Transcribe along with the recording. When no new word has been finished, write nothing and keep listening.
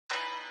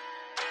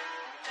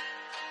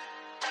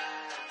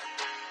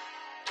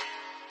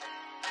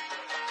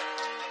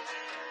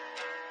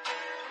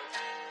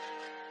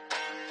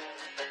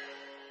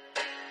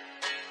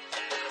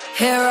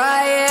Here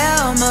I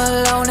am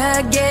alone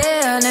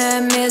again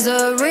in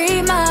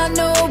misery, my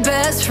new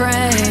best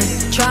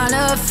friend. Trying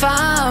to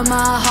find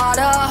my heart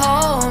a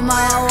home.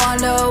 I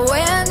wonder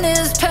when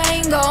this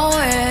pain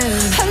going.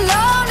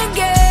 Alone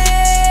again,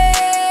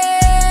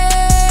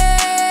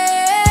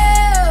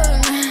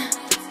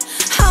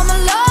 I'm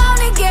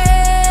alone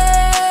again,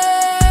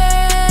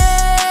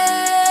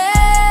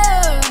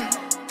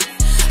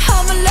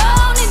 I'm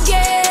alone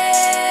again.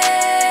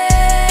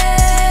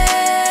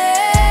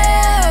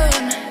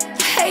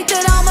 Hate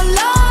that I'm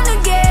alone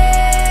again.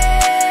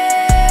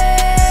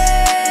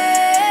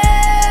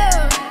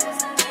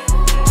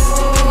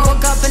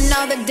 Woke up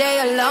another day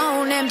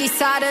alone, empty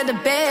side of the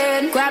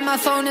bed. Grab my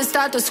phone and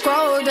start to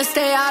scroll to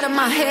stay out of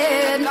my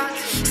head.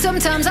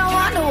 Sometimes I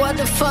wonder what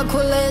the fuck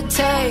will it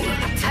take.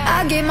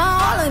 I give my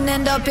all and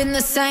end up in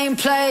the same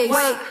place.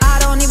 Wait, I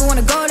don't even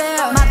wanna go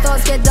there. My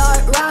thoughts get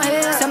dark right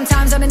here.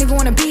 Sometimes I don't even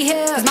wanna be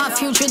here, cause my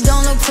future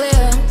don't look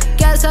clear.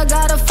 Guess I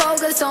gotta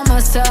focus on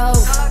myself,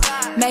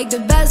 make the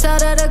best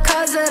out of the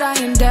cards that I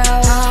am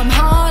dealt. I'm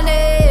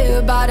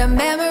haunted by the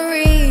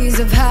memories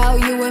of how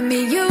you and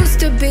me used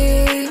to be.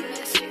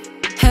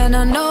 And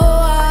I know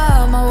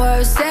I'm my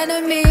worst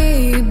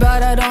enemy,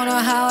 but I don't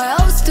know how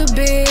else to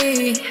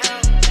be.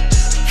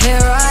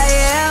 Here I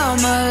am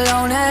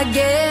alone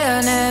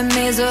again in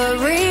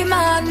misery,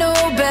 my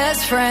new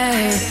best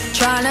friend.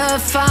 Trying to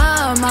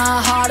find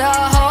my heart a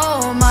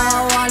home. I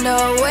wonder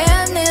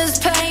when this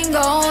pain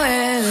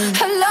going.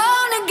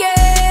 Alone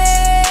again,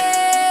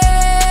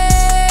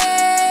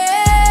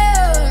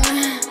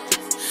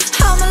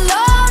 I'm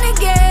alone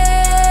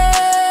again,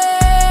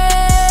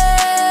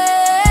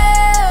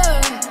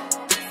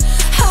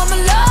 I'm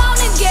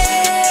alone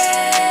again.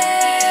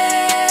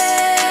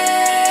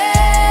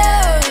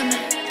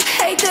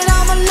 Hate that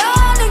I'm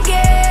alone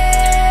again.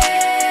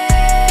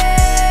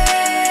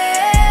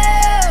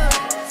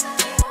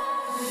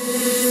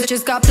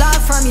 Just got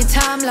blocked from your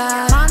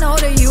timeline. I know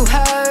that you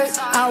hurt.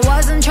 I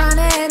wasn't trying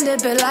to end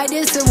it, but like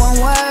this it won't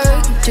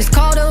work. Just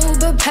called the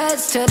Uber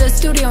pets to the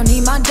studio,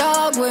 need my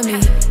dog with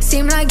me.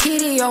 Seem like he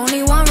the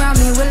only one around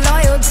me with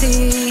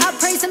loyalty. I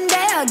pray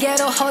someday I'll get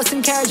a horse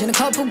and carriage and a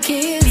couple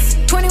kids.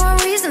 21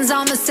 reasons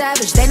I'm a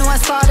savage, they know I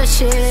start a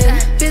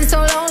shit. Been so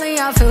lonely,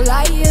 I feel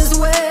like years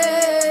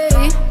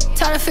away.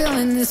 Tired of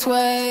feeling this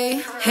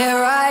way.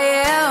 Here I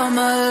am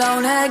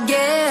alone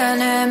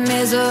again in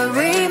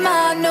misery,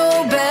 my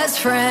new best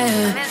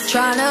friend.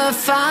 Trying to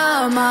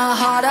find my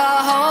heart a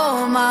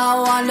home. I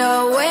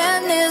wonder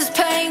when this